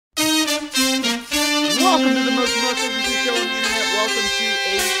Welcome to the most listened to show on the internet. Welcome to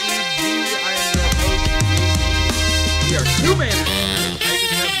AEG. I am your host, JD. We are two-man. I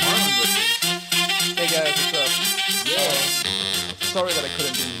just have Marlon with me. Hey guys, what's up? Yeah. Sorry that I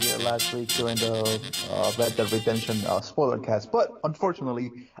couldn't be here last week during the Red Dead Redemption spoiler cast, but unfortunately,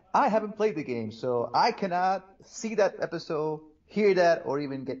 I haven't played the game, so I cannot see that episode, hear that, or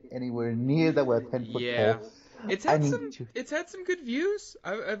even get anywhere near the web 10-foot pole. It's had some good views.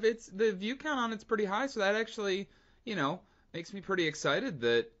 It's the view count on it's pretty high, so that actually, makes me pretty excited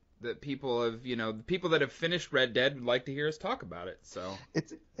that people have, people that have finished Red Dead would like to hear us talk about it. So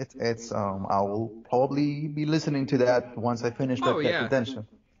I will probably be listening to that once I finish Red Dead Redemption.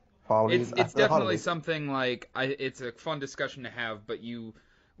 Probably it's definitely something like it's a fun discussion to have, but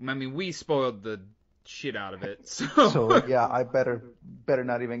we spoiled the shit out of it. So yeah, I better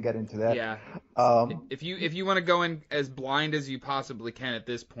not even get into that. Yeah. If you want to go in as blind as you possibly can at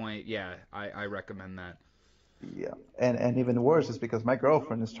this point, yeah, I recommend that. Yeah, and even worse is because my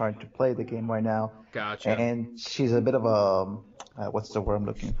girlfriend is trying to play the game right now. Gotcha. And she's a bit of a what's the word I'm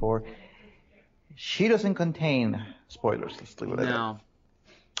looking for? She doesn't contain spoilers. Let's leave it at that.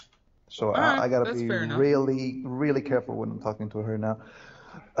 So I gotta be really, really careful when I'm talking to her now.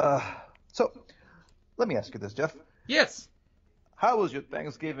 So let me ask you this, Jeff. Yes. How was your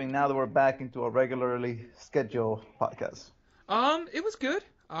Thanksgiving now that we're back into a regularly scheduled podcast? It was good.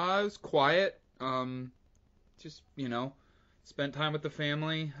 It was quiet. Just, spent time with the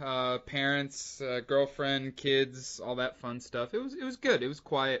family, parents, girlfriend, kids, all that fun stuff. It was good. It was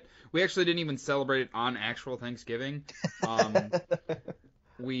quiet. We actually didn't even celebrate it on actual Thanksgiving.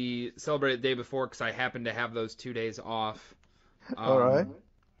 We celebrated the day before because I happened to have those 2 days off. All right.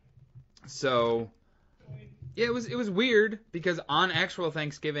 So, yeah, it was weird because on actual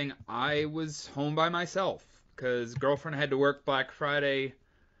Thanksgiving I was home by myself because girlfriend had to work Black Friday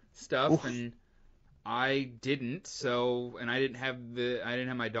stuff. Oof. And I didn't. So, and I didn't have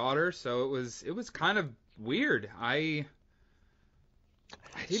my daughter, so it was kind of weird. I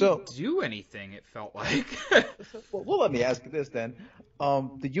didn't do anything, it felt like. Well, let me ask you this then.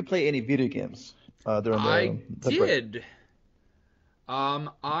 Did you play any video games during the did. break?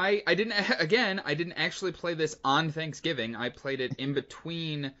 I didn't actually play this on Thanksgiving. I played it in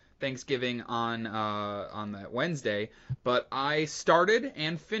between Thanksgiving on that Wednesday, but I started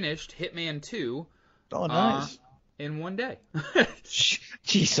and finished Hitman 2. Oh, nice. In one day.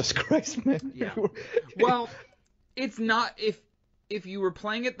 Jesus Christ, man. Yeah. Well, it's not if you were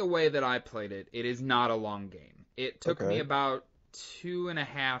playing it the way that I played it, it is not a long game. It took me about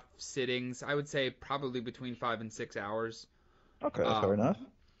 2.5 sittings. I would say probably between 5 and 6 hours. Okay, fair enough.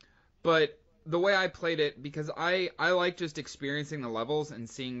 But the way I played it, because I like just experiencing the levels and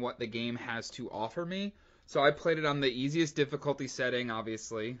seeing what the game has to offer me. So I played it on the easiest difficulty setting,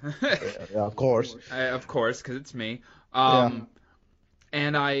 obviously. Yeah, of course. Of course, because it's me. And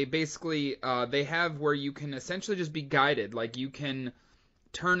I basically, they have where you can essentially just be guided. Like, you can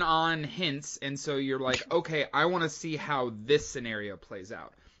turn on hints, and so you're like, okay, I want to see how this scenario plays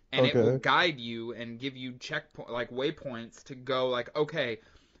out. And it will guide you and give you waypoints to go, like, okay,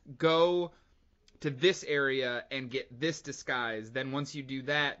 go to this area and get this disguise. Then once you do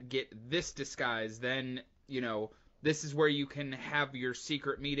that, get this disguise. Then, this is where you can have your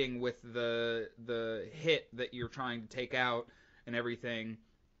secret meeting with the hit that you're trying to take out and everything.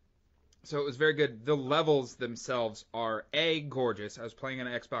 So it was very good. The levels themselves are, gorgeous. I was playing on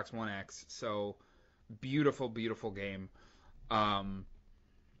an Xbox One X, so beautiful, beautiful game.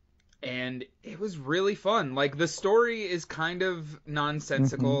 And it was really fun. Like, the story is kind of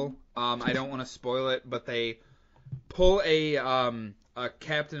nonsensical. Mm-hmm. I don't want to spoil it, but they pull a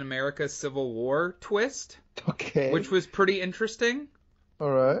Captain America Civil War twist. Okay. Which was pretty interesting. All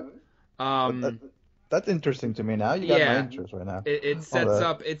right. That's interesting to me now. You got my interest right now. It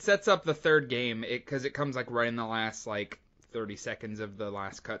sets up the third game because it comes right in the last 30 seconds of the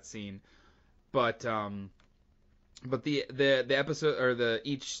last cutscene. But the episode or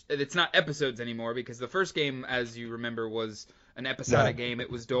it's not episodes anymore because the first game, as you remember, was an episodic game. It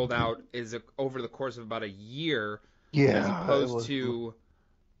was doled out over the course of about a year. Yeah. As opposed to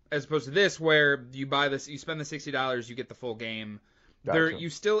this, where you spend the $60, you get the full game.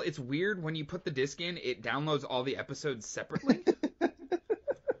 Gotcha. It's weird when you put the disc in, it downloads all the episodes separately.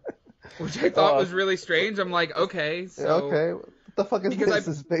 Which I thought was really strange. I'm like, okay, so okay, what the fuck is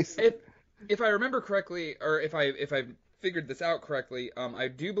this space? If I remember correctly, or if I figured this out correctly, I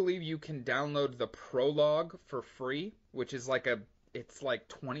do believe you can download the prologue for free, which is it's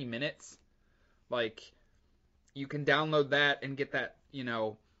 20 minutes. Like, you can download that and get that,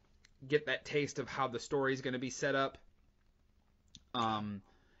 get that taste of how the story is going to be set up. And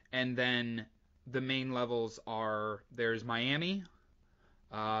then the main levels are, there's Miami.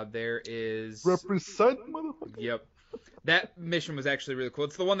 There is... Represent, motherfucker. Yep. That mission was actually really cool.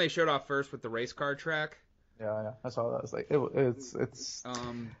 It's the one they showed off first with the race car track. Yeah. I saw that. It's like, it's...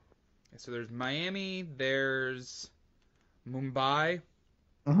 So there's Miami. There's Mumbai.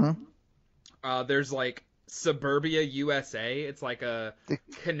 Mm-hmm. There's, like, Suburbia, USA. It's like a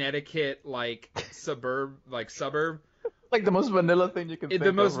Connecticut, like, suburb. Like the most vanilla thing you can think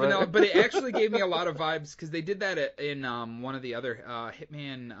the most of, right? vanilla, but it actually gave me a lot of vibes because they did that in one of the other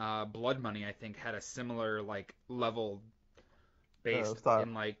Hitman Blood Money, I think, had a similar like level based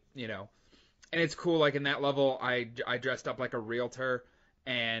in like, you know, and it's cool. Like in that level, I dressed up like a realtor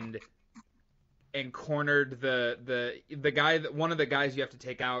and cornered the guy that one of the guys you have to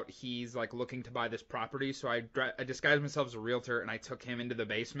take out. He's like looking to buy this property, so I disguised myself as a realtor and I took him into the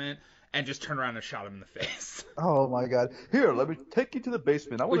basement and just turned around and shot him in the face. Oh my god! Here, let me take you to the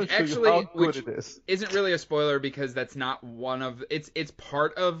basement. I want to show you how good it is. Isn't really a spoiler because that's not one of it's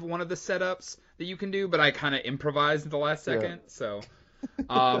part of one of the setups that you can do, but I kind of improvised at the last second. So,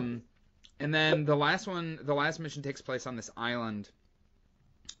 and then the last mission takes place on this island.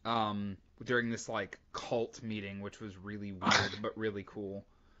 During this like cult meeting, which was really weird but really cool.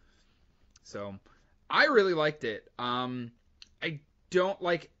 So I really liked it.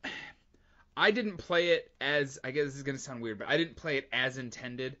 I didn't play it as, I guess this is gonna sound weird, but I didn't play it as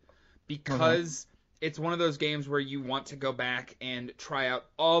intended because it's one of those games where you want to go back and try out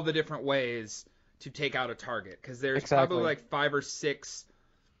all the different ways to take out a target, because there's probably like 5 or 6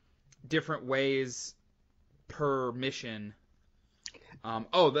 different ways per mission.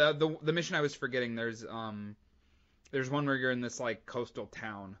 The mission I was forgetting. There's one where you're in this like coastal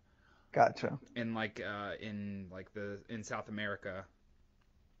town. Gotcha. In South America.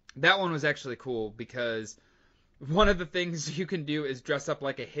 That one was actually cool because one of the things you can do is dress up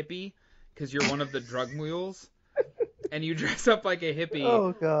like a hippie because you're one of the drug mules, and you dress up like a hippie.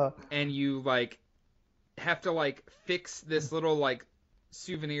 Oh god. And you like have to like fix this little like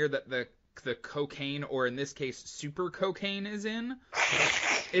souvenir that the cocaine, or in this case super cocaine, is in.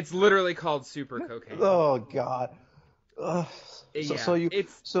 It's literally called super cocaine. Oh god. Let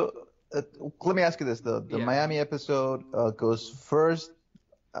me ask you this: the Miami episode goes first.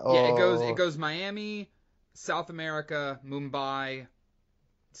 It goes Miami, South America, Mumbai,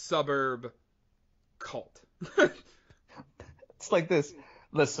 suburb, cult. It's like this.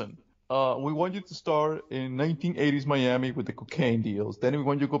 Listen. We want you to start in 1980s Miami with the cocaine deals. Then we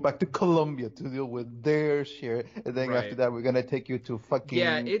want you to go back to Colombia to deal with their share. And then after that, we're gonna take you to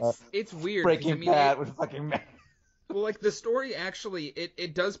fucking it's weird. Breaking Bad with fucking man. Well, like the story actually,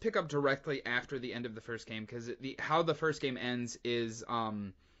 it does pick up directly after the end of the first game, because how the first game ends is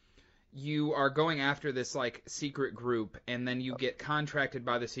you are going after this like secret group, and then you get contracted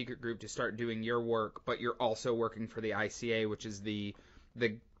by the secret group to start doing your work, but you're also working for the ICA, which is the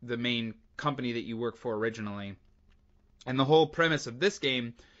main company that you work for originally. And the whole premise of this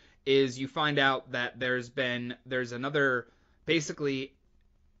game is you find out that there's another basically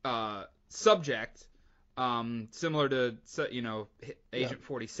subject similar to, you know, Agent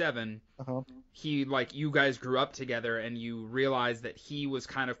 47. He, like, you guys grew up together and you realize that he was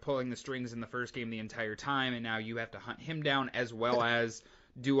kind of pulling the strings in the first game the entire time, and now you have to hunt him down as well as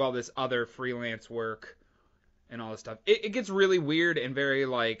do all this other freelance work and all this stuff. It gets really weird and very,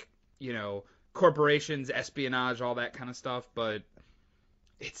 like, you know, corporations, espionage, all that kind of stuff, but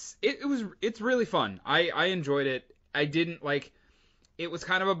it's really fun. I enjoyed it. I didn't, like, it was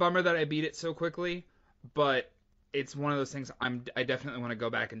kind of a bummer that I beat it so quickly, but it's one of those things I definitely want to go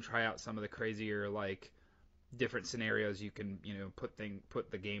back and try out some of the crazier, like, different scenarios you can, you know, put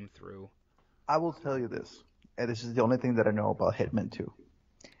the game through. I will tell you this, and this is the only thing that I know about Hitman 2.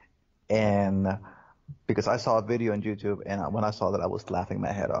 And because I saw a video on YouTube, and when I saw that, I was laughing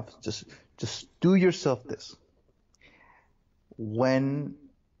my head off. Just do yourself this. When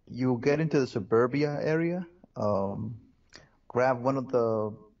you get into the suburbia area, grab one of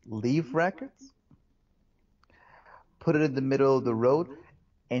the leaf rackets, put it in the middle of the road,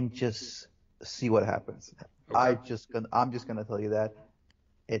 and just see what happens. Okay. I'm just gonna tell you that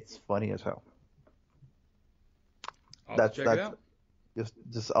it's funny as hell. Check it out.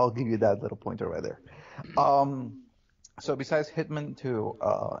 Just I'll give you that little pointer right there. So besides Hitman 2,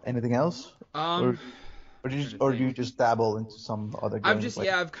 anything else? Or do you just dabble into some other games?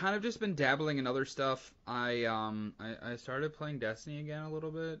 I've kind of just been dabbling in other stuff. I started playing Destiny again a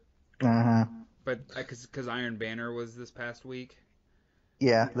little bit. But because Iron Banner was this past week.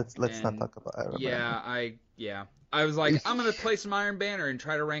 Yeah, let's not talk about Iron Banner. I was like, I'm gonna play some Iron Banner and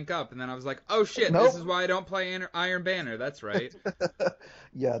try to rank up, and then I was like, oh shit, This is why I don't play Iron Banner. That's right.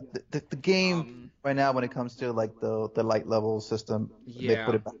 Yeah, the game right now when it comes to like the light level system, they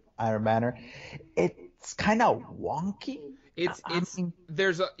put it back Iron Banner. It's kind of wonky.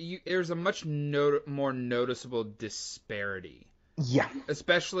 There's a much more noticeable disparity. Yeah.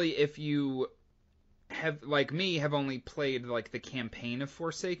 Especially if you have, like me, have only played like the campaign of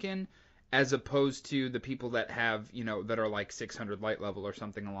Forsaken, as opposed to the people that have, that are like 600 light level or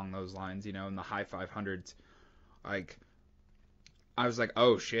something along those lines, in the high 500s. Like, I was like,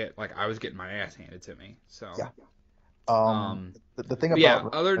 oh shit, like I was getting my ass handed to me. So yeah. The thing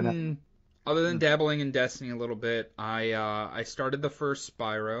about other than dabbling in Destiny a little bit, I started the first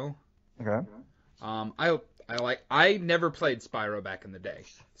Spyro. Okay. I never played Spyro back in the day,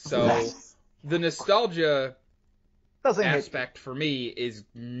 so the nostalgia aspect for me is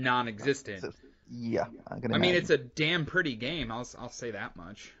non-existent. Yeah, I mean, it's a damn pretty game. I'll say that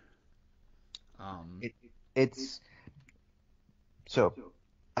much. So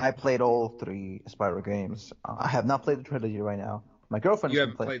I played all 3 Spyro games. I have not played the trilogy right now. My girlfriend. You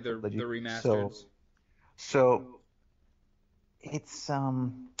haven't played the remasters. So it's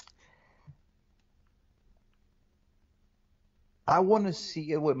I want to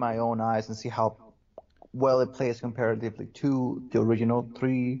see it with my own eyes and see how well it plays comparatively to the original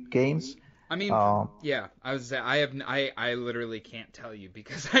 3 games. I mean, yeah, I was saying I literally can't tell you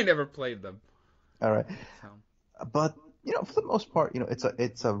because I never played them. All right, but for the most part,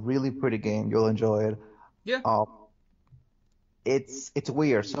 it's a really pretty game. You'll enjoy it. Yeah. It's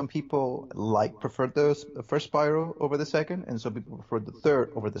weird. Some people prefer the first Spyro over the second, and some people prefer the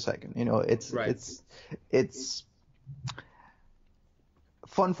third over the second. It's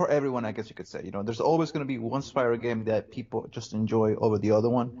fun for everyone, I guess you could say. There's always going to be one Spyro game that people just enjoy over the other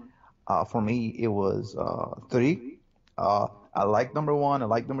one. For me, it was 3. I like number 1. I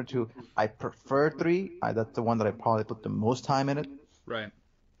like number 2. I prefer 3. That's the one that I probably put the most time in it. Right.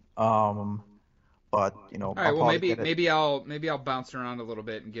 But all right. Well, maybe I'll bounce around a little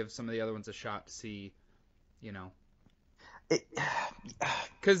bit and give some of the other ones a shot to see,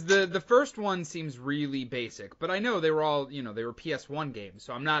 Because the first one seems really basic, but I know they were all they were PS1 games,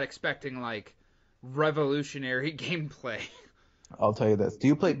 so I'm not expecting like revolutionary gameplay. I'll tell you this. Do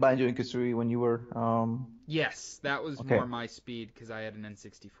you play Banjo and Kazooie when you were? Yes, that was more my speed because I had an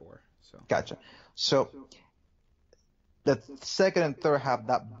N64. So. Gotcha. So the second and third have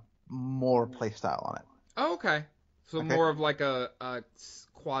that more play style on it. Oh, okay. So more of like a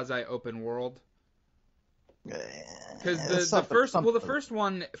quasi open world. Because the first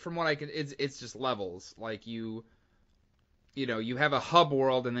one, from what I can, it's just levels. Like you have a hub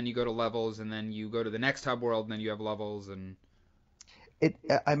world, and then you go to levels, and then you go to the next hub world, and then you have levels, and.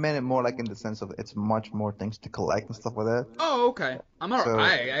 I meant it more like in the sense of it's much more things to collect and stuff like that. Oh, okay. I'm alright.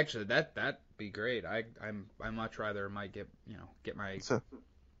 I actually that'd be great. I much rather might get my.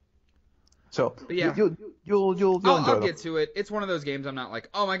 So but yeah, I'll get to it. It's one of those games I'm not like,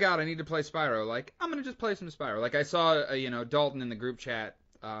 oh my god, I need to play Spyro. Like I'm gonna just play some Spyro. Like I saw Dalton in the group chat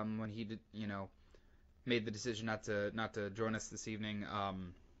when he did made the decision not to join us this evening.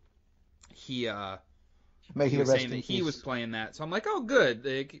 He was saying that he was playing that, so I'm like, oh good,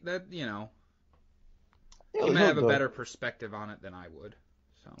 that he might have a better perspective on it than I would.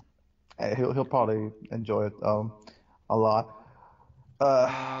 So he'll probably enjoy it a lot.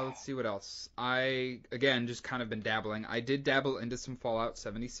 Let's see what else. I again just kind of been dabbling. I did dabble into some Fallout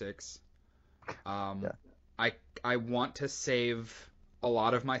 76. I want to save a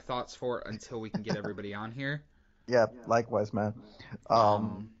lot of my thoughts for it until we can get everybody on here. Yeah, likewise, man.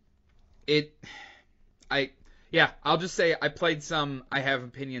 I'll just say I played some. I have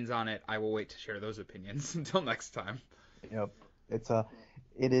opinions on it. I will wait to share those opinions until next time. Yep.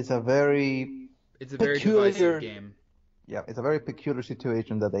 It is a very divisive game. Yeah, it's a very peculiar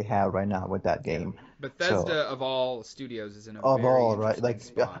situation that they have right now with that game. Bethesda of all studios is in a of very all right. Like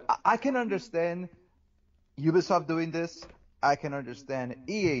spot. I can understand Ubisoft doing this. I can understand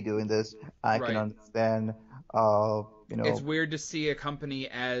EA doing this. I can understand. It's weird to see a company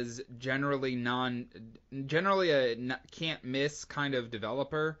as generally a can't miss kind of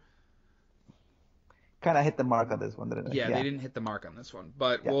developer. Kind of hit the mark on this one, didn't it? Yeah, they didn't hit the mark on this one.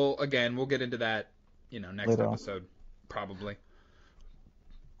 But we'll get into that, next Later episode, probably.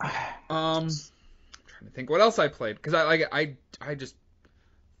 I'm trying to think what else I played because I just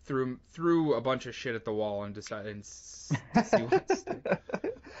threw a bunch of shit at the wall and decided to see what to do.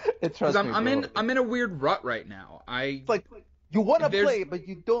 Because I'm in a weird rut right now. It's like you want to play, but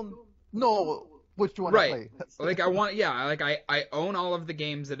you don't know which you want to play. I own all of the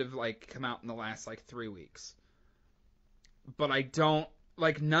games that have come out in the last 3 weeks. but I don't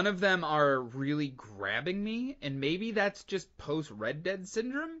like none of them are really grabbing me, and maybe that's just post Red Dead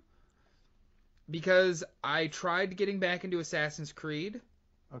syndrome because I tried getting back into Assassin's Creed.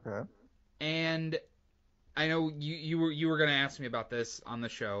 Okay. And I know you were gonna ask me about this on the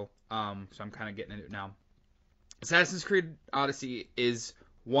show, so I'm kind of getting into it now. Assassin's Creed Odyssey is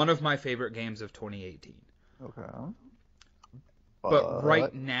one of my favorite games of 2018. Okay. But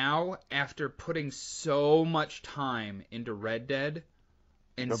right now, after putting so much time into Red Dead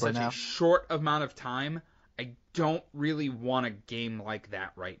in such a short amount of time, I don't really want a game like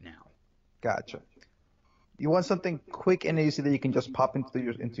that right now. Gotcha. You want something quick and easy that you can just pop into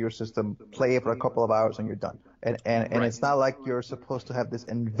your system, play it for a couple of hours, and you're done. And Right. It's not like you're supposed to have this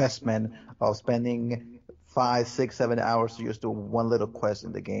investment of spending 5, 6, 7 hours to just do one little quest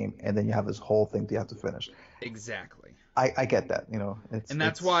in the game, and then you have this whole thing that you have to finish. Exactly. I get that, you know. And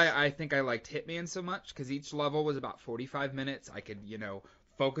that's why I think I liked Hitman so much, because each level was about 45 minutes. I could,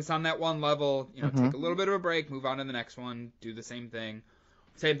 focus on that one level, take a little bit of a break, move on to the next one, do the same thing.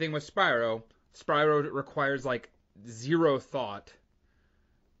 Same thing with Spyro. Spyro requires like zero thought,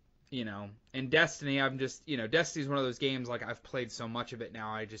 And Destiny, I'm just, Destiny's one of those games, like I've played so much of it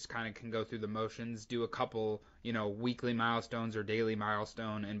now, I just kind of can go through the motions, do a couple, weekly milestones or daily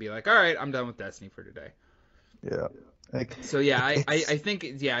milestone, and be like, all right, I'm done with Destiny for today. Yeah. So yeah, I think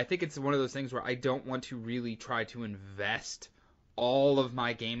it's one of those things where I don't want to really try to invest all of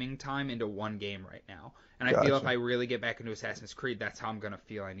my gaming time into one game right now. And I feel if I really get back into Assassin's Creed, that's how I'm gonna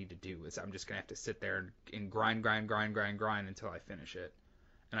feel I need to do. Is I'm just gonna have to sit there and grind until I finish it.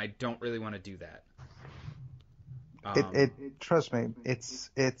 And I don't really want to do that. Trust me, it's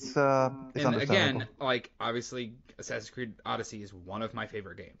and understandable. Again, like obviously Assassin's Creed Odyssey is one of my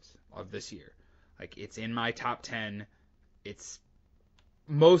favorite games of this year. Like it's in my top 10. It's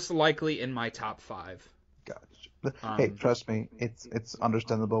most likely in my top 5. Gotcha. Hey, trust me, it's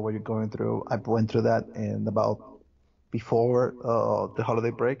understandable what you're going through. I went through that before the holiday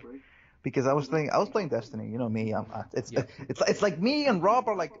break, because I was playing Destiny. You know me. It's like me and Rob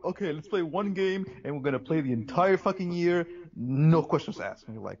are like, okay, let's play one game and we're gonna play the entire fucking year, no questions asked.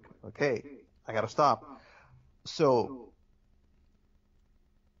 And you're like, okay, I gotta stop. So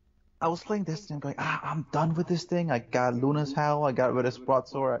I was playing Destiny and going, I'm done with this thing. I got Luna's Howl. I got rid of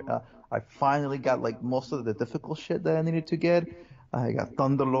Sprotsor. I finally got like most of the difficult shit that I needed to get. I got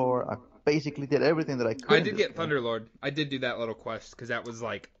Thunderlord. I basically did everything that I could. I did get Thunderlord. I did do that little quest because that was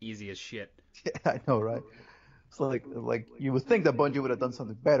like easy as shit. Yeah, I know, right? So like you would think that Bungie would have done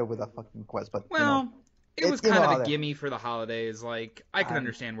something better with that fucking quest, but it was kind of a gimme for the holidays. Like I can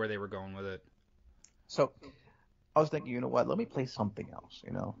understand where they were going with it. So I was thinking, you know what? Let me play something else.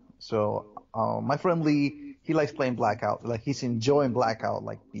 So my friend Lee, he likes playing Blackout. Like he's enjoying Blackout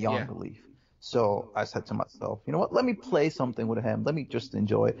like beyond belief. So I said to myself, you know what? Let me play something with him. Let me just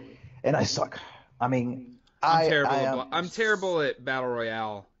enjoy it. And I suck. I mean, I'm terrible at Battle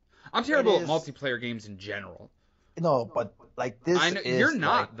Royale. I'm terrible at multiplayer games in general. No, but like this. I know, you're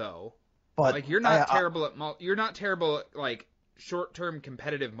not though. But like you're not terrible at like short-term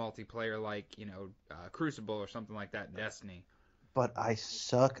competitive multiplayer like Crucible or something like that in Destiny. But I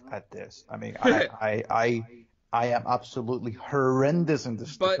suck at this. I mean, I am absolutely horrendous in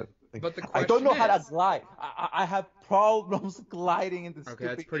this. But the question I don't know how to glide. I have problems gliding in this. Okay,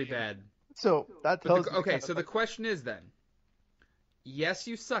 that's pretty bad. So that tells me. Okay, so the question is then, yes,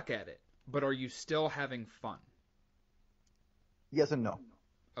 you suck at it, but are you still having fun? Yes and no.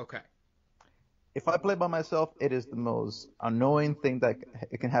 Okay. If I play by myself, it is the most annoying thing that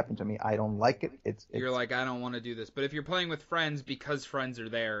it can happen to me. I don't like it. You're like, I don't want to do this. But if you're playing with friends, because friends are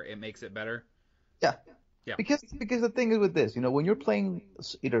there, it makes it better. Yeah. Yeah. Because the thing is with this, when you're playing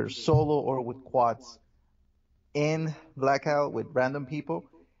either solo or with quads in Blackout with random people,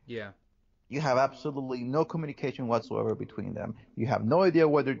 you have absolutely no communication whatsoever between them. You have no idea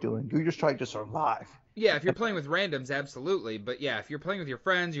what they're doing. You're just trying to survive. Yeah, if you're playing with randoms, absolutely. But yeah, if you're playing with your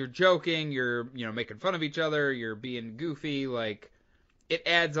friends, you're joking, you're making fun of each other, you're being goofy, like it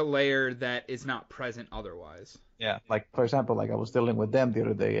adds a layer that is not present otherwise. Yeah, like for example, like I was dealing with them the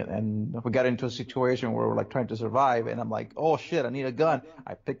other day, and we got into a situation where we're like trying to survive, and I'm like, oh shit, I need a gun.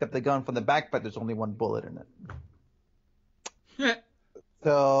 I picked up the gun from the backpack. There's only one bullet in it.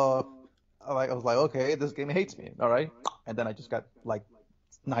 So I was like, okay, this game hates me, all right. And then I just got like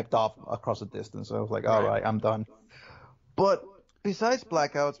sniped off across the distance. So I was like, all right, I'm done. But besides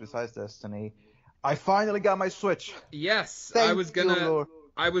Blackouts, besides Destiny, I finally got my Switch. Yes, I was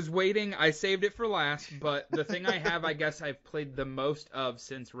waiting. I saved it for last, but the thing I have, I guess I've played the most of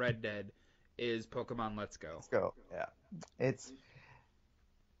since Red Dead is Pokemon Let's Go. Let's Go, yeah.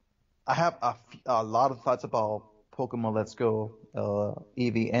 I have a lot of thoughts about Pokemon Let's Go,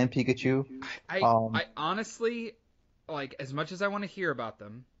 Eevee and Pikachu. I honestly, like, as much as I want to hear about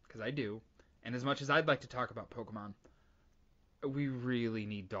them, because I do, and as much as I'd like to talk about Pokemon, we really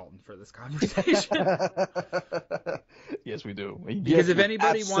need Dalton for this conversation. Yes, we do. Because if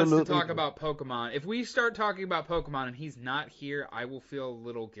anybody wants to talk about Pokemon, if we start talking about Pokemon and he's not here, I will feel a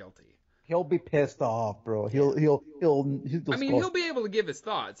little guilty. He'll be pissed off, bro. He'll I mean, he'll be able to give his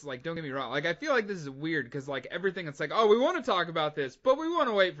thoughts. Like, don't get me wrong. Like, I feel like this is weird because, like, everything, it's like, oh, we want to talk about this, but we want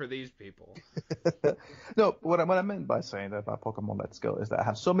to wait for these people. No, what I meant by saying that about Pokemon Let's Go is that I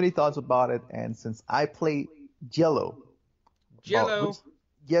have so many thoughts about it, and since I played Yellow,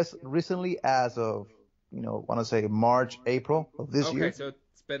 yes, recently as of, I want to say March, April of this year. Okay, so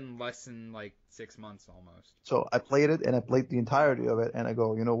it's been less than, like, 6 months almost. So I played it, and I played the entirety of it, and I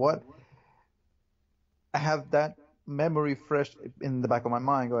go, you know what? I have that memory fresh in the back of my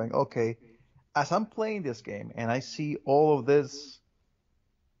mind going, okay, as I'm playing this game and I see all of this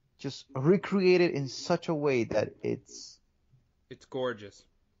just recreated in such a way that it's gorgeous.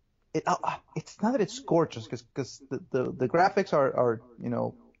 It's not that it's gorgeous because the graphics are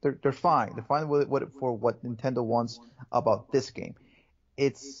they're fine. They're fine with for what Nintendo wants about this game.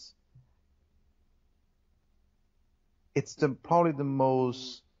 It's probably the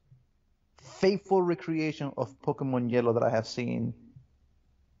most faithful recreation of Pokemon Yellow that I have seen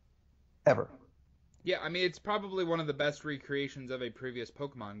ever. Yeah, I mean, it's probably one of the best recreations of a previous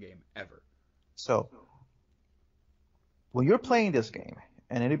Pokemon game ever. So, when you're playing this game,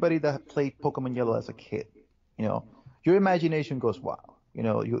 and anybody that played Pokemon Yellow as a kid, your imagination goes wild.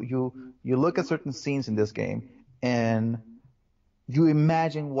 You look at certain scenes in this game, and you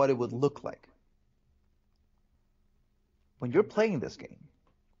imagine what it would look like. When you're playing this game,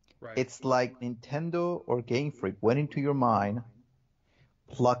 right, it's like Nintendo or Game Freak went into your mind,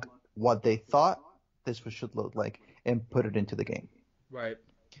 plucked what they thought this should look like, and put it into the game. Right.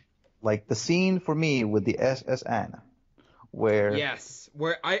 Like the scene for me with the SS Anna, where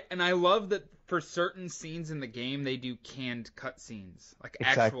I love that for certain scenes in the game they do canned cutscenes, like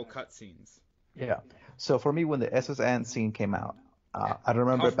actual cutscenes. Yeah. So for me, when the SS Anna scene came out, I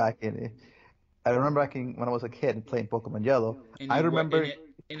remember back when I was a kid and playing Pokemon Yellow. I remember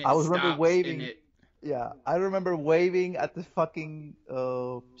waving. Yeah, I remember waving at the fucking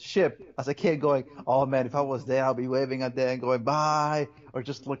ship as a kid, going, "Oh man, if I was there, I'll be waving at them and going bye," or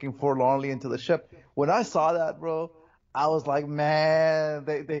just looking forlornly into the ship. When I saw that, bro, I was like, man,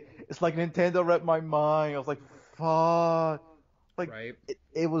 it's like Nintendo read my mind. I was like, fuck. Like, right.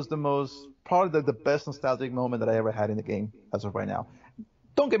 It was probably the best nostalgic moment that I ever had in the game as of right now.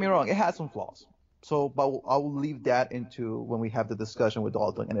 Don't get me wrong, it had some flaws. So, but I will leave that into when we have the discussion with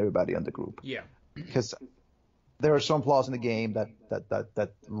Dalton and everybody in the group. Yeah. Because there are some flaws in the game that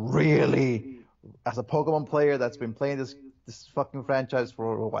really, as a Pokemon player that's been playing this fucking franchise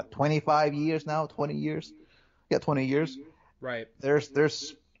for what, 25 years now, 20 years? Yeah, 20 years. Right.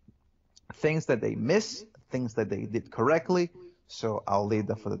 There's things that they miss, things that they did correctly. So I'll leave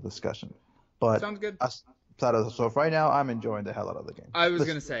that for the discussion. But sounds good. So right now, I'm enjoying the hell out of the game. I was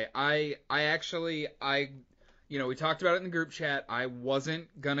gonna say, I actually, we talked about it in the group chat. I wasn't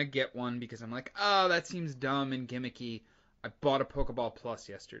gonna get one because I'm like, oh, that seems dumb and gimmicky. I bought a Pokeball Plus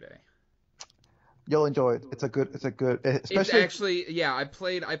yesterday. You'll enjoy it. It's a good, especially. It's actually, yeah. I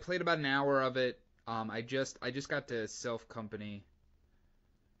played about an hour of it. I just got to Self Company.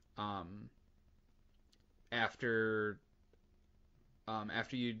 After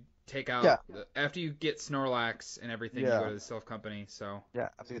you take out, after you get Snorlax and everything, you go to the Self Company. So yeah,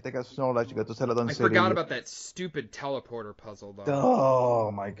 after you take out Snorlax, you go to Celadon City. I forgot about that stupid teleporter puzzle, though.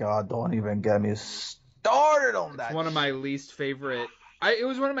 Oh my god! Don't even get me started on that. It's one of my least favorite. It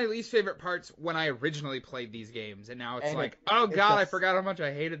was one of my least favorite parts when I originally played these games, and now it's oh god, I forgot how much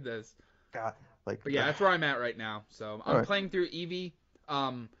I hated this. God, but yeah, that's where I'm at right now. So I'm playing through Eevee.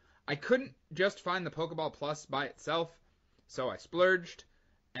 I couldn't just find the Pokeball Plus by itself, so I splurged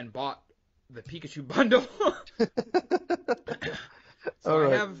and bought the Pikachu bundle. So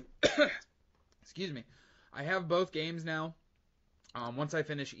I have, excuse me, I have both games now. Once I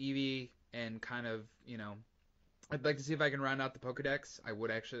finish Eevee and kind of, I'd like to see if I can round out the Pokedex. I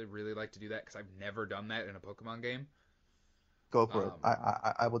would actually really like to do that because I've never done that in a Pokemon game. Go for it.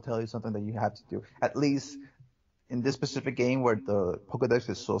 I will tell you something that you have to do. At least in this specific game where the Pokedex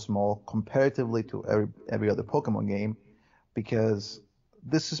is so small comparatively to every other Pokemon game, because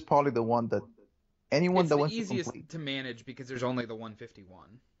this is probably the one that anyone that wants to complete. It's the easiest to manage because there's only the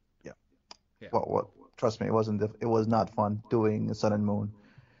 151. Yeah. Well, trust me, it was not fun doing Sun and Moon.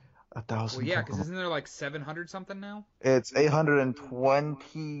 1,000. Well, yeah, because isn't there like 700 something now? It's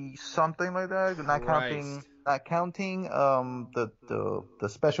 820 something like that. Not counting. Not counting the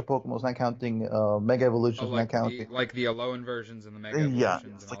special Pokemon, not counting Mega Evolutions, not counting. Like the Alolan versions and the Mega Yeah,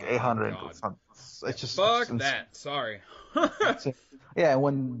 Evolutions it's and like all that. 800. Oh, God. It's just Fuck that. Sorry. yeah, and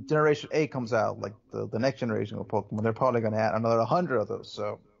when Generation 8 comes out, like the next generation of Pokemon, they're probably gonna add another 100 of those.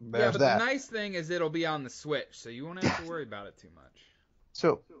 So Yeah, there's but the that. nice thing is it'll be on the Switch, so you won't have to worry about it too much.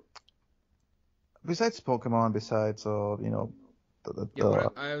 So besides Pokemon, besides Yeah,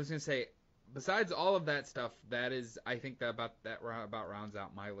 what I was gonna say, besides all of that stuff, that is, I think that about rounds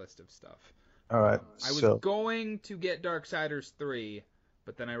out my list of stuff. all right, I was going to get Darksiders 3,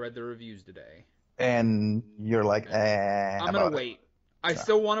 but then I read the reviews today. And you're like, I'm gonna wait. I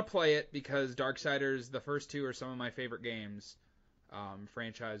still want to play it because Darksiders, the first two, are some of my favorite games,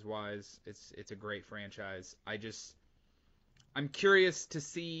 franchise-wise. It's a great franchise. I'm curious to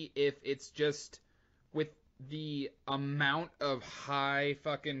see if it's just with the amount of high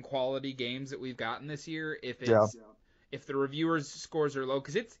fucking quality games that we've gotten this year, if the reviewers' scores are low,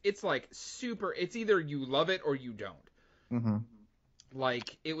 because it's like super. It's either you love it or you don't. Mm-hmm.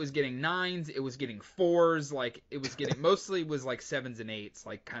 Like, it was getting 9s, it was getting 4s, like, it was getting, mostly was like 7s and 8s,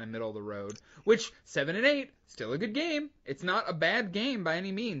 like, kind of middle of the road. Which, 7 and 8, still a good game. It's not a bad game by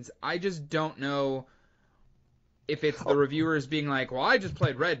any means. I just don't know if it's the reviewers being like, well, I just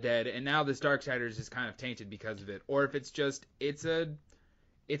played Red Dead, and now this Darksiders is kind of tainted because of it. Or if it's just, it's a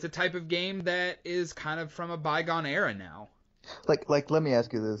type of game that is kind of from a bygone era now. Like, let me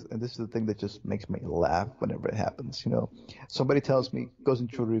ask you this, and this is the thing that just makes me laugh whenever it happens. Somebody tells me, goes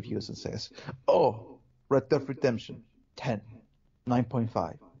into reviews and says, "Oh, Red Dead Redemption, 10,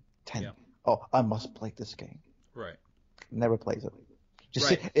 9.5, 10. Yeah. Oh, I must play this game." Right. Never plays it.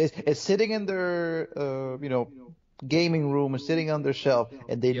 Just it's sitting in their, gaming room or sitting on their shelf,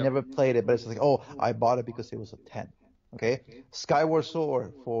 and they never played it. But it's like, oh, I bought it because it was a 10. Okay. Skyward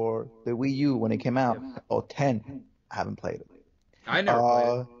Sword for the Wii U when it came out. Yep. Oh, 10. I haven't played it. I never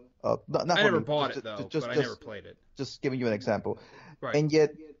played it. Not I never bought it, though, but I never played it. Just giving you an example. Right. And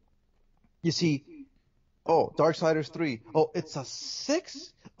yet, you see, oh, Darksiders 3. Oh, it's a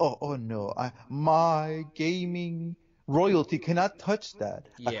 6? Oh no. My gaming royalty cannot touch that.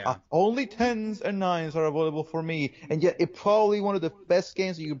 Yeah. Only 10s and 9s are available for me. And yet, it's probably one of the best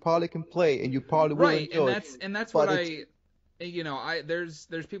games that you probably can play, and you probably will enjoy. Right, and that's what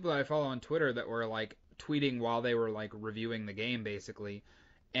there's people that I follow on Twitter that were, like, tweeting while they were, like, reviewing the game, basically,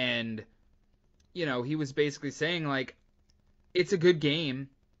 and he was basically saying, like, it's a good game,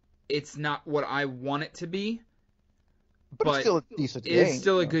 it's not what I want it to be, but it's still a decent game. It's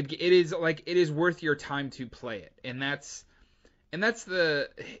still a good. It is worth your time to play it, and that's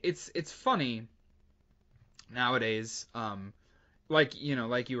it's funny nowadays, like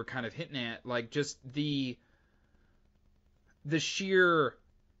you were kind of hinting at, like, just the sheer,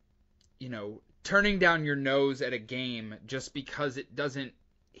 turning down your nose at a game just because it doesn't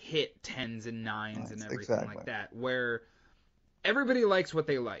hit 10s and 9s and everything like that, where everybody likes what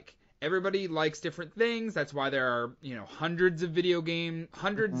they like. Everybody likes different things. That's why there are, hundreds of video games,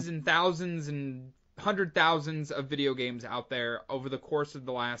 hundreds and thousands and 100,000s of video games out there over the course of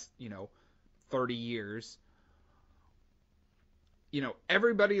the last, 30 years.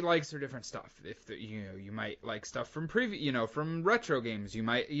 Everybody likes their different stuff. If you might like stuff from from retro games. You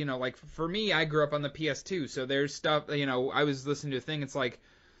might, like, for me, I grew up on the PS2, so there's stuff. I was listening to a thing. It's like,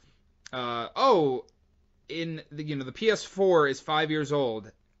 in the the PS4 is 5 years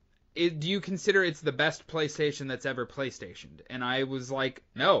old. Do you consider it's the best PlayStation that's ever PlayStationed? And I was like,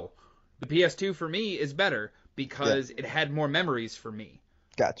 no, the PS2 for me is better because it had more memories for me.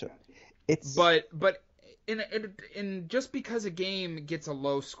 Gotcha. But in just because a game gets a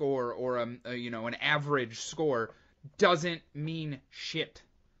low score or an average score doesn't mean shit.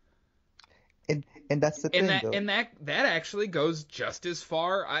 And that's the thing, though. And that actually goes just as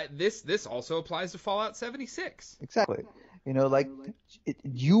far. This also applies to Fallout 76. Exactly.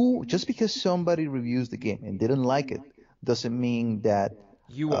 Just because somebody reviews the game and didn't like it doesn't mean that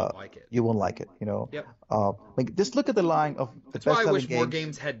you won't like it. You won't like it. Yep. Just look at the line of the best-selling games. That's why I wish more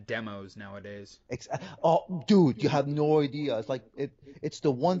games had demos nowadays. Oh, dude, you have no idea. It's like it's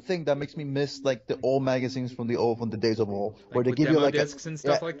the one thing that makes me miss, like, the old magazines from the days of old, like, where they give you like discs and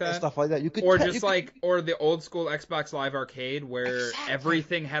stuff like that. Stuff like that. Or the old school Xbox Live Arcade where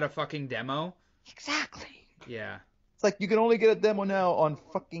everything had a fucking demo. Exactly. Yeah. It's like you can only get a demo now on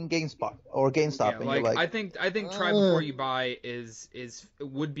fucking GameSpot or GameStop. Yeah, and I think Try Before You Buy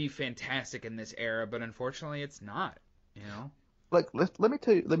would be fantastic in this era, but unfortunately it's not. Like, let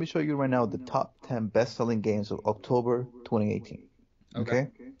me show you right now the top 10 best-selling games of October 2018. Okay.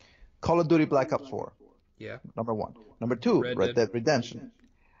 Call of Duty Black Ops 4. Yeah. Number 1. Number 2, Red Dead Redemption.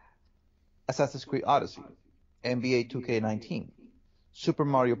 Assassin's Creed Odyssey. NBA 2K19, Super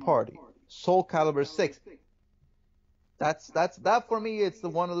Mario Party, Soul Calibur 6. That for me. It's the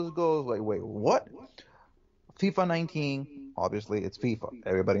one of those goes like, wait, what? FIFA 19, obviously it's FIFA.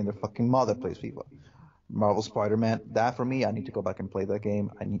 Everybody and their fucking mother plays FIFA. Marvel Spider-Man. That for me, I need to go back and play that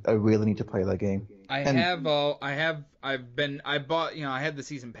game. I really need to play that game. I bought, I had the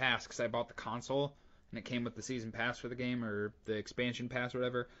season pass because I bought the console and it came with the season pass for the game or the expansion pass or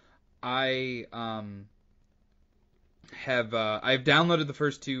whatever. I've downloaded the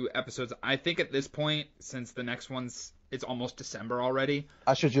first 2 episodes. I think at this point, since the next it's almost December already.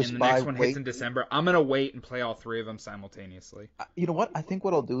 I should just and the next one hits in December. I'm gonna wait and play all 3 of them simultaneously. You know what? I think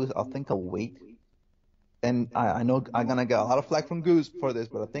what I'll do is I'll wait. And I know I'm gonna get a lot of flack from Goose for this,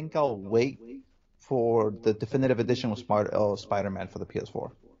 but I think I'll wait for the definitive edition of Spider-Man for the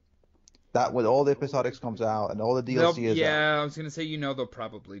PS4. That with all the episodics comes out and all the DLC is out. Yeah, I was gonna say they'll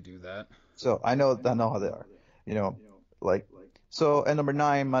probably do that. So I know how they are. So and number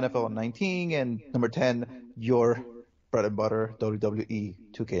 9, my NFL 19, and number 10, your bread and butter WWE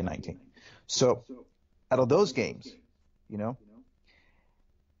 2K19. So out of those games,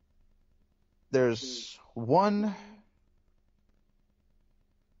 there's one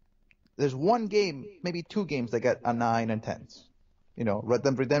game, maybe 2 games that get a 9 and 10s. Red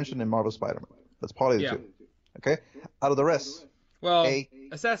Dead Redemption and Marvel Spider-Man. That's probably the 2. Okay? Out of the rest. Well,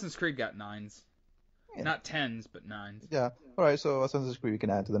 Assassin's Creed got 9s. Yeah. Not 10s, but 9s. Yeah. All right, so Assassin's Creed we can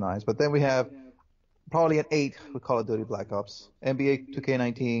add to the 9s. But then we have probably an 8 with Call of Duty Black Ops. NBA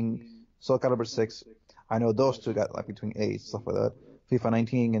 2K19, Soul Calibur 6. I know those 2 got like between 8, stuff like that. FIFA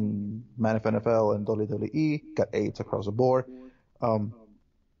 19 and NFL and WWE got 8s across the board.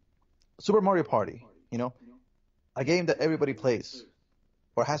 Super Mario Party, a game that everybody plays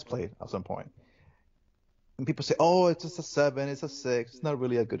or has played at some point. And people say, oh, it's just a 7, it's a 6, it's not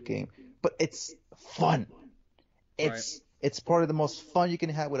really a good game. But it's fun. It's part of the most fun you can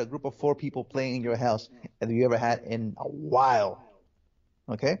have with a group of 4 people playing in your house that you ever had in a while.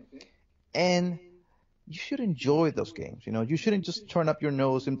 Okay? And you should enjoy those games. You shouldn't just turn up your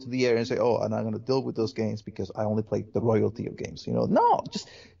nose into the air and say, oh, I'm not going to deal with those games because I only play the royalty of games. No, just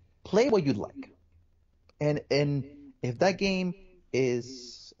play what you like. And if that game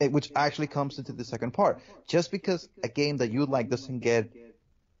is, which actually comes into the second part, just because a game that you like doesn't get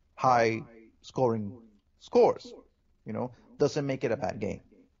high scoring scores, doesn't make it a bad game.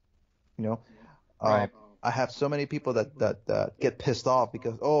 Right. I have so many people that get pissed off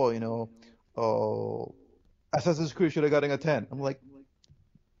because, Assassin's Creed should have gotten a 10. I'm like,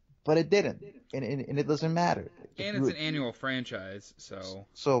 but it didn't, and it doesn't matter. And it's an annual franchise, so.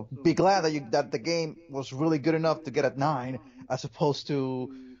 So be glad that the game was really good enough to get a 9, as opposed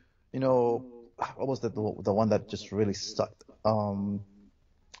to, what was the one that just really sucked? The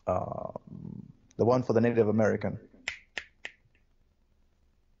one for the Native American.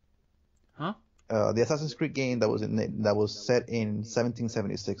 Huh? The Assassin's Creed game that was set in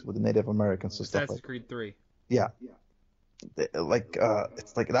 1776 with the Native Americans and stuff. Assassin's Creed 3. Yeah. It's like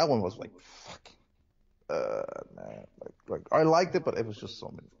that one was like, fuck. Like I liked it, but it was just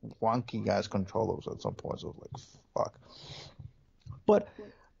so many wonky ass controllers at some point. So it was like, fuck. But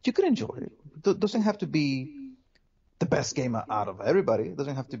you can enjoy it. It doesn't have to be the best game out of everybody. It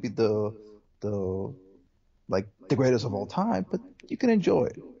doesn't have to be the greatest of all time, but you can enjoy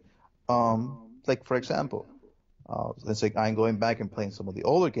it. Like for example, let's say I'm going back and playing some of the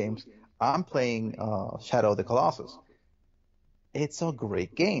older games. I'm playing Shadow of the Colossus. It's a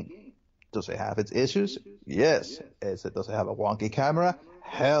great game. Does it have its issues? Yes. Does it have a wonky camera?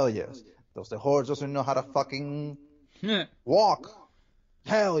 Hell yes. Does the horse doesn't know how to fucking walk?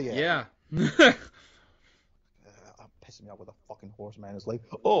 Hell yeah. Yeah. Pissing me off with a fucking horse, man. It's like,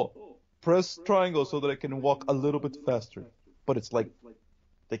 oh, press triangle so that I can walk a little bit faster. But it's like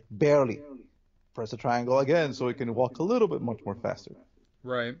barely. Press the triangle again so it can walk a little bit much more faster.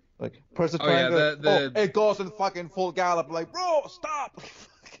 Right. Like, press the triangle. It goes in fucking full gallop. Like, bro, stop.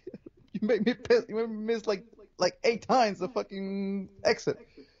 You make me piss. You made me miss like 8 times the fucking exit.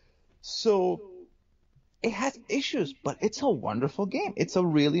 So it has issues, but it's a wonderful game. It's a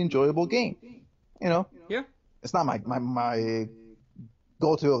really enjoyable game. Yeah. It's not my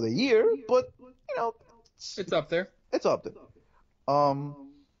go-to of the year, but it's up there. It's up there.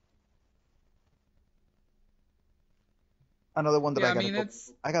 Another one that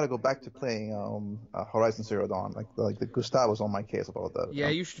I gotta go back to playing Horizon Zero Dawn. Like the Gustavo's on my case about that. Yeah,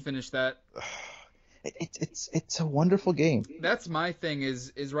 you should finish that. It's a wonderful game. That's my thing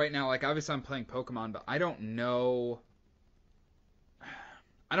is right now, like obviously I'm playing Pokemon, but I don't know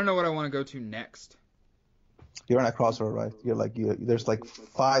what I want to go to next. You're in a crossroad, right? There's like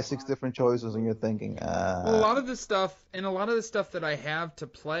 5, 6 different choices, and you're thinking. Well, a lot of the stuff that I have to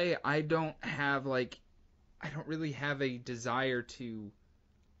play, I don't really have a desire to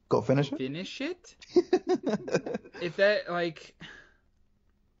go finish it. If that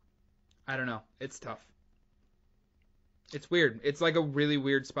I don't know, it's tough. It's weird. It's like a really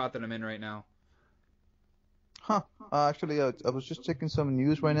weird spot that I'm in right now. Huh. Actually, I was just checking some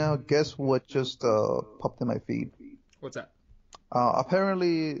news right now. Guess what just popped in my feed? What's that?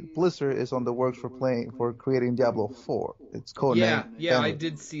 Apparently, Blizzard is on the works for creating Diablo 4. It's codenamed. Yeah, I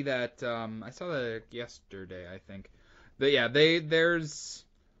did see that. I saw that yesterday, I think. But yeah, there's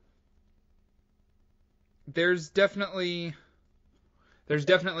definitely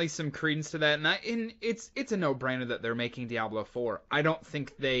some credence to that, and it's a no-brainer that they're making Diablo 4. I don't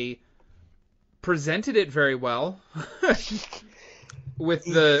think they presented it very well with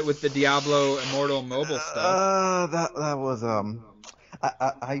the Diablo Immortal mobile stuff. That was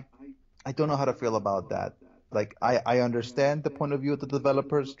I don't know how to feel about that. Like I understand the point of view of the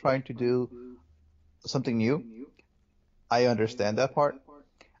developers trying to do something new. I understand that part.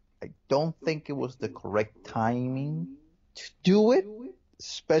 I don't think it was the correct timing to do it,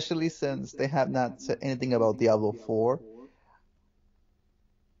 especially since they have not said anything about Diablo 4.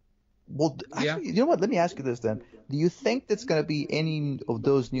 Well, actually, you know what? Let me ask you this then. Do you think there's going to be any of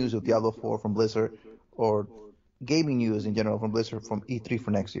those news of Diablo 4 from Blizzard or gaming news in general from Blizzard from E3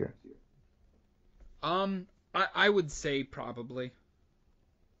 for next year? I would say probably.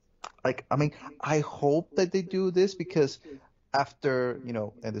 Like, I mean, I hope that they do this because after,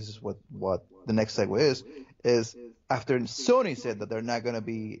 and this is what the next segue is after Sony said that they're not going to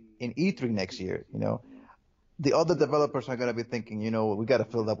be in E3 next year, the other developers are going to be thinking, we got to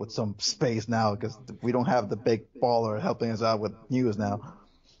fill that with some space now because we don't have the big baller helping us out with news now.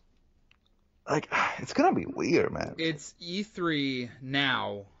 Like, it's going to be weird, man. It's E3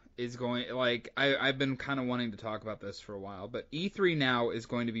 now is going, I've been kind of wanting to talk about this for a while, but E3 now is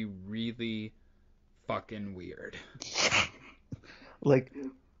going to be really fucking weird. Like,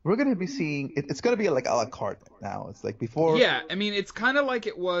 we're going to be seeing, it's going to be like a la carte now. It's like before. Yeah, I mean, it's kind of like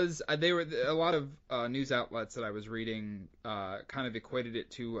it was, they were, a lot of news outlets that I was reading kind of equated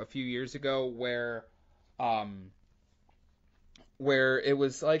it to a few years ago where it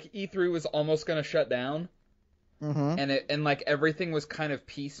was like E3 was almost going to shut down. Mm-hmm. And like everything was kind of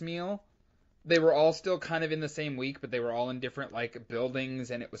piecemeal. They were all still kind of in the same week, but they were all in different like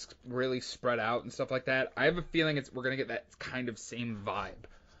buildings, and it was really spread out and stuff like that. I have a feeling we're gonna get that kind of same vibe,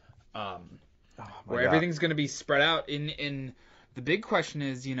 where everything's gonna be spread out. In the big question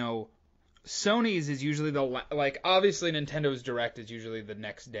is, Sony's is usually obviously Nintendo's Direct is usually the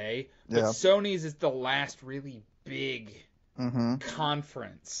next day, but Sony's is the last really big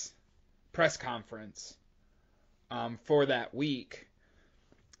press conference. For that week.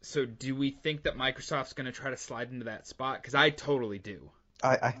 So do we think that Microsoft's going to try to slide into that spot? Because I totally do.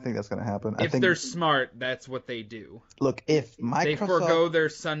 I think that's going to happen. If they're smart, that's what they do. Look, if Microsoft... They forego their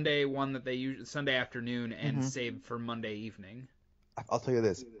Sunday one that they use Sunday afternoon and save for Monday evening. I'll tell you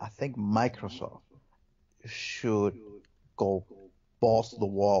this. I think Microsoft should go balls to the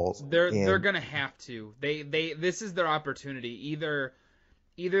walls. They're going to have to. This is their opportunity. Either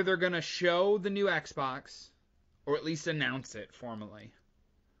they're going to show the new Xbox... or at least announce it formally.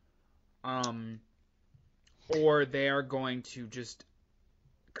 Or they are going to just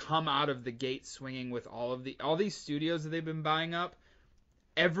come out of the gate swinging with all these studios that they've been buying up.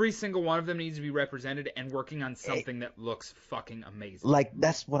 Every single one of them needs to be represented and working on something that looks fucking amazing. Like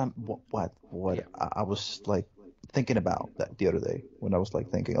that's what I was like thinking about that the other day when I was like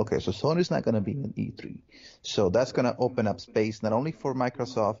thinking, okay, so Sony's not going to be in E3, so that's going to open up space not only for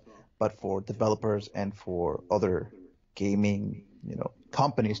Microsoft but for developers and for other gaming,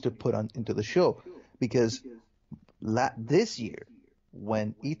 companies to put into the show. Because this year,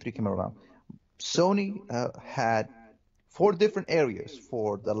 when E3 came around, Sony had 4 different areas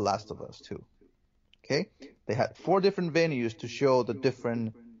for The Last of Us 2. Okay? They had 4 different venues to show the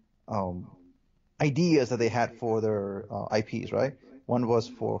different ideas that they had for their IPs, right? One was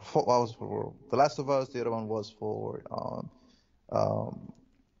for The Last of Us, the other one was for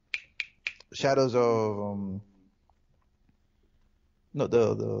Shadows of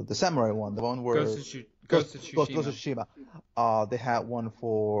the samurai one, the one where Ghost of Tsushima. They had one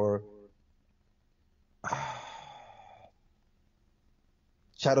for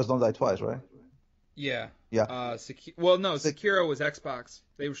Shadows Don't Die Twice, right? Yeah. Yeah. Sekiro was Xbox.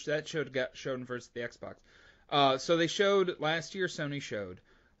 That got shown first at the Xbox. So they showed last year. Sony showed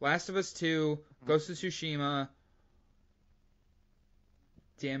Last of Us 2, Ghost of Tsushima.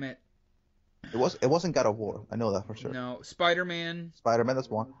 Damn it. It wasn't God of War. I know that for sure. No, Spider-Man. Spider-Man, that's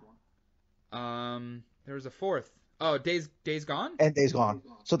one. There was a fourth. Oh, Days Gone. And Days Gone.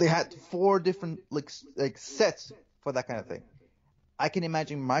 So they had 4 different like sets for that kind of thing. I can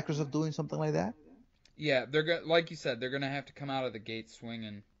imagine Microsoft doing something like that. Yeah, like you said, they're gonna have to come out of the gate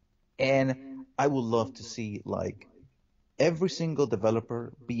swinging. And I would love to see like every single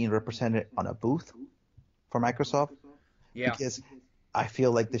developer being represented on a booth for Microsoft. Yeah. Because I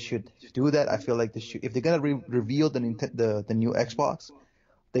feel like they should do that. I feel like they should, if they're gonna reveal the new Xbox,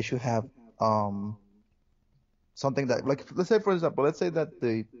 they should have something that, like, let's say for example, let's say that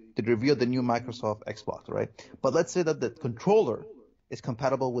they reveal the new Microsoft Xbox, right? But let's say that the controller is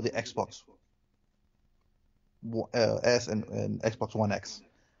compatible with the Xbox S and Xbox One X.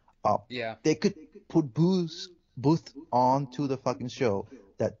 Yeah. They could put booth onto the fucking show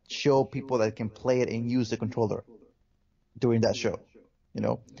that show people that can play it and use the controller during that show,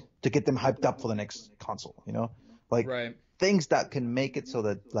 to get them hyped up for the next console, like right. Things that can make it so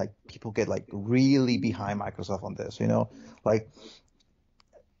that like people get like really behind Microsoft on this, like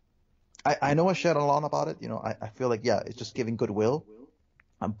I know I shared a lot about it, I feel like, yeah, it's just giving goodwill,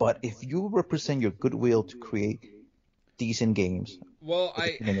 but if you represent your goodwill to create decent games, well,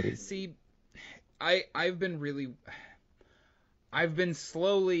 I've been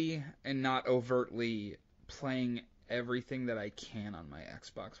slowly and not overtly playing everything that I can on my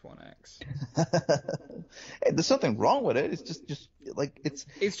Xbox One X. Hey, there's something wrong with it. It's just like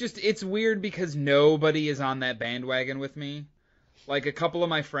it's weird because nobody is on that bandwagon with me. Like a couple of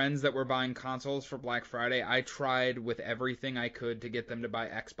my friends that were buying consoles for Black Friday, I tried with everything I could to get them to buy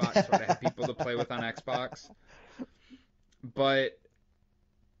Xbox so I have people to play with on Xbox. But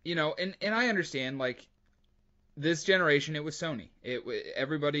and I understand, like, this generation it was Sony.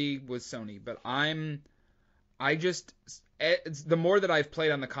 Everybody was Sony, but the more that I've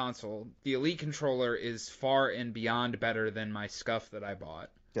played on the console, the Elite controller is far and beyond better than my scuff that I bought.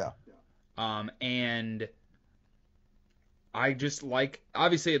 Yeah. And I just like,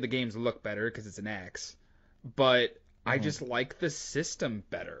 obviously the games look better because it's an X, but I just like the system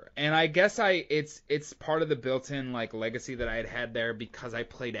better. And I guess it's part of the built-in like legacy that I had there because I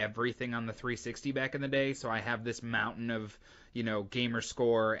played everything on the 360 back in the day, so I have this mountain of, gamer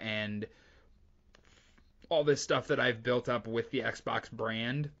score and all this stuff that I've built up with the Xbox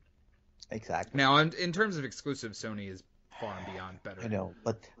brand. Exactly. Now, in terms of exclusive, Sony is far and beyond better. I know,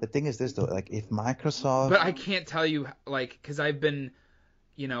 but the thing is this though, like if Microsoft. But I can't tell you, like, because I've been,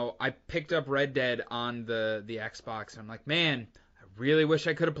 I picked up Red Dead on the Xbox, and I'm like, man, I really wish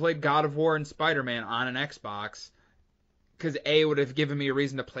I could have played God of War and Spider-Man on an Xbox, because it would have given me a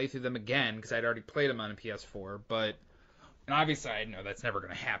reason to play through them again, because I'd already played them on a PS4. But, and obviously I know that's never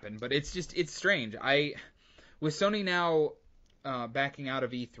going to happen. But it's strange. With Sony now backing out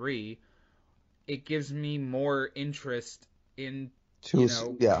of E3, it gives me more interest in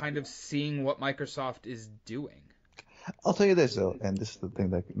kind of seeing what Microsoft is doing. I'll tell you this though, and this is the thing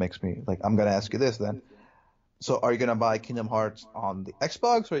that makes me like, I'm gonna ask you this then. So are you gonna buy Kingdom Hearts on the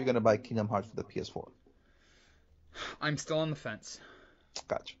Xbox, or are you gonna buy Kingdom Hearts for the PS4? I'm still on the fence.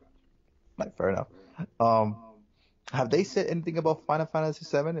 Gotcha. Right, fair enough. Have they said anything about Final Fantasy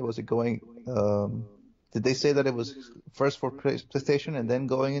VII? Was it going? Did they say that it was first for PlayStation and then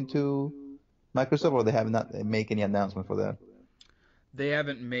going into Microsoft, or they have not make any announcement for that? They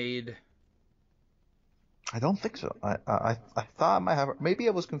haven't made. I don't think so. I thought I might have. Maybe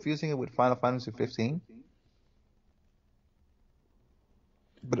I was confusing it with Final Fantasy 15.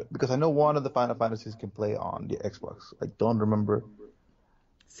 But because I know one of the Final Fantasies can play on the Xbox. I don't remember.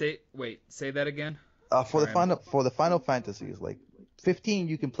 Say that again. For the Final Fantasies, like 15,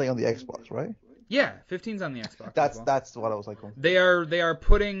 you can play on the Xbox, right? Yeah, 15's on the Xbox. That's what I was like. They are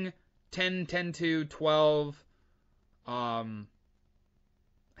putting 10, 10-2, 12, I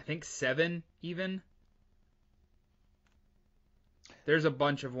think 7 even. There's a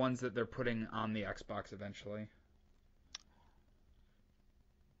bunch of ones that they're putting on the Xbox eventually.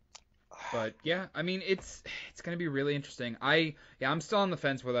 But yeah, I mean it's gonna be really interesting. I'm still on the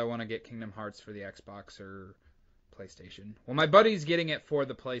fence whether I want to get Kingdom Hearts for the Xbox or PlayStation. Well, my buddy's getting it for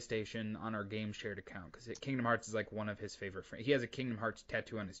the PlayStation on our game shared account because Kingdom Hearts is like one of his favorite friends. He has a Kingdom Hearts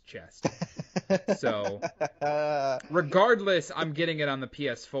tattoo on his chest. So regardless, I'm getting it on the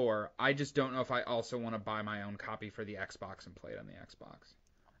PS4. I just don't know if I also want to buy my own copy for the Xbox and play it on the Xbox.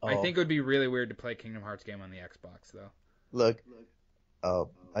 I think it would be really weird to play a Kingdom Hearts game on the Xbox though. Look,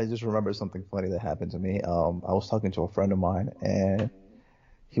 I just remember something funny that happened to me. I was talking to a friend of mine, and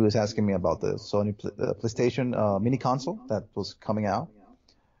he was asking me about the Sony PlayStation mini console that was coming out,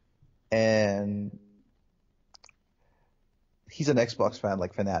 and he's an Xbox fan,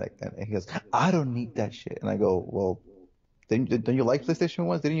 like fanatic, and he goes, I don't need that shit. And I go, well, don't you like PlayStation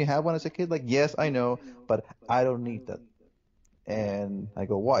 1s? Didn't you have one as a kid? Like, yes, I know, but I don't need that. And I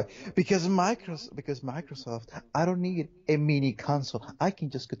go, why? Because Microsoft, I don't need a mini console. I can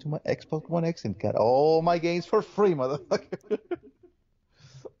just go to my Xbox One X and get all my games for free, motherfucker.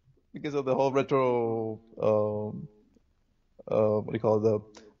 Because of the whole retro, what do you call it,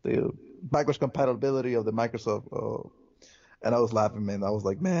 the backwards compatibility of the Microsoft. And I was laughing, man. I was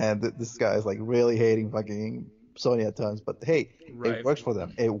like, man, this guy is like really hating fucking Sony at times. But hey, it works for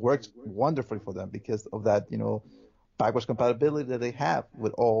them. It works wonderfully for them because of that, backwards compatibility that they have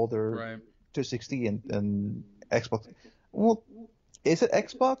with all their 360 and Xbox. Well, is it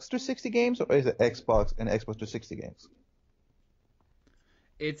Xbox 360 games or is it Xbox and Xbox 360 games?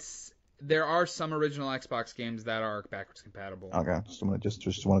 There are some original Xbox games that are backwards compatible. Okay,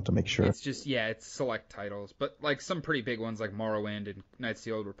 just wanted to make sure. It's select titles, but like some pretty big ones like Morrowind and Knights of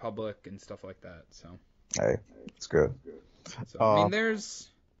the Old Republic and stuff like that. So. Hey, it's good. So, I mean,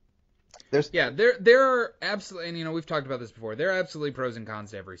 there are absolutely, and we've talked about this before. There are absolutely pros and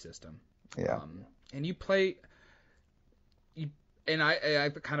cons to every system. Yeah. And and I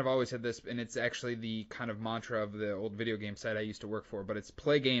kind of always said this, and it's actually the kind of mantra of the old video game site I used to work for, but it's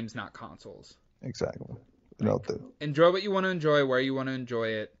play games, not consoles. Exactly. Enjoy what you want to enjoy, where you want to enjoy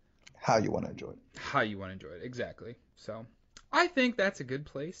it. How you want to enjoy it. How you want to enjoy it, exactly. So, I think that's a good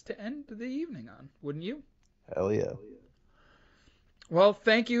place to end the evening on, wouldn't you? Hell yeah. Well,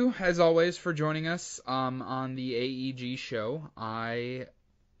 thank you, as always, for joining us on the AEG show. I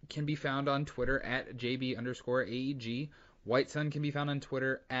can be found on Twitter at JB_AEG. White Sun can be found on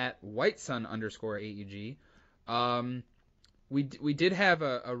Twitter at WhiteSun_AEG. We did have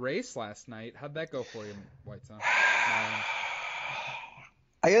a race last night. How'd that go for you, White Sun?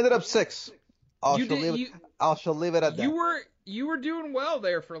 I ended up 6th. I shall leave it at that. You were doing well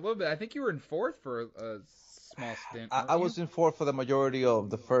there for a little bit. I think you were in 4th for a small stint. I was in 4th for the majority of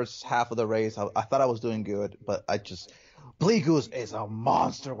the first half of the race. I thought I was doing good, but Blee Goose is a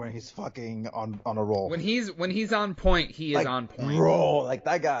monster when he's fucking on a roll. When he's on point, he is on point. Bro, like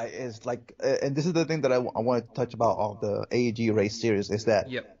that guy is like, and this is the thing that I want to touch about of the AEG race series is that.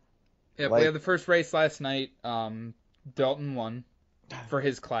 Yep. We had the first race last night. Dalton won for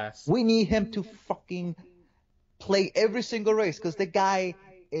his class. We need him to fucking play every single race because the guy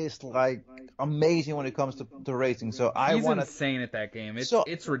is like amazing when it comes to racing. So he's insane at that game.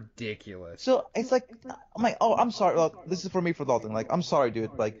 It's ridiculous. So it's like I'm like, oh, I'm sorry. Look, this is for me for Dalton. Like, I'm sorry,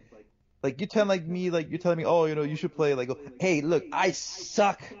 dude. Like you're telling me, oh, you should play. Like, hey, look, I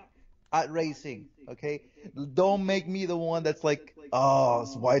suck at racing. Okay, don't make me the one that's like, oh,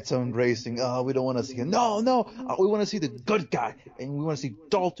 it's White Sun racing. Oh, we don't want to see him. No, we want to see the good guy, and we want to see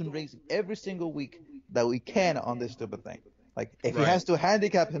Dalton racing every single week that we can on this stupid thing. Like, if he has to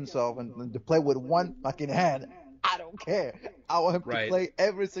handicap himself and to play with one fucking hand, I don't care. I want him to play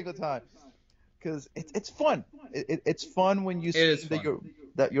every single time. Because it's fun. It's fun when you see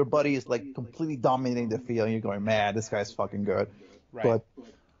that your buddy is, like, completely dominating the field and you're going, man, this guy's fucking good. Right.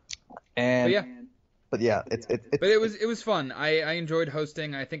 But yeah, it was fun. I enjoyed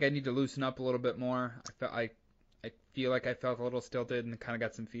hosting. I think I need to loosen up a little bit more. I feel like I felt a little stilted and kind of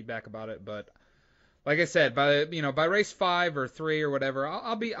got some feedback about it, but like I said, by race 5 or 3 or whatever,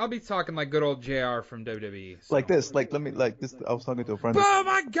 I'll be talking like good old JR from WWE. So. Like this, I was talking to a friend. Oh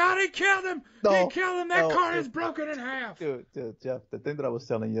my God, he killed him! He killed him! That card is broken in half. Dude, Jeff, the thing that I was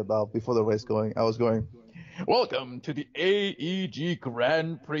telling you about before the race I was going, welcome to the AEG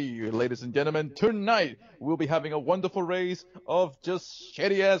Grand Prix, ladies and gentlemen. Tonight we'll be having a wonderful race of just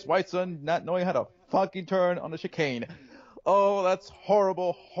shitty ass White Sun not knowing how to fucking turn on the chicane. Oh, that's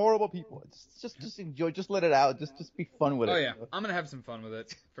horrible, horrible people. Just enjoy, just let it out, just be fun with it. Oh yeah, I'm gonna have some fun with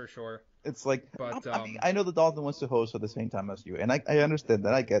it for sure. It's like, but I know the Dalton wants to host at the same time as you, and I understand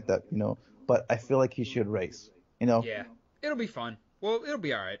that, I get that, but I feel like he should race, Yeah, it'll be fun. Well, it'll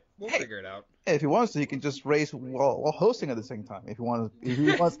be all right. We'll figure it out. If he wants to, he can just race while hosting at the same time. If he wants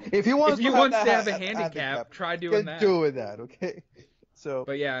to have a handicap, try doing that. Doing that, okay?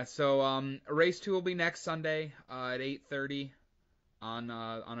 But yeah, race 2 will be next Sunday at 8:30 on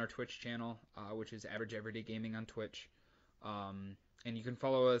our Twitch channel, which is Average Everyday Gaming on Twitch. And you can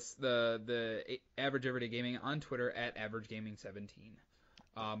follow us the Average Everyday Gaming on Twitter at AverageGaming17.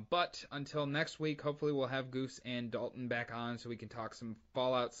 But until next week, hopefully we'll have Goose and Dalton back on so we can talk some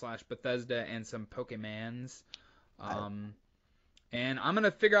Fallout / Bethesda and some Pokemans. And I'm gonna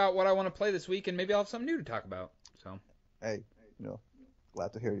figure out what I want to play this week, and maybe I'll have something new to talk about. So. Hey.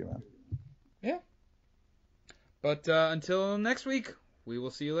 Glad to hear you, man. Yeah. But until next week, we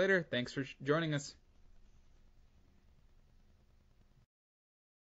will see you later. Thanks for joining us.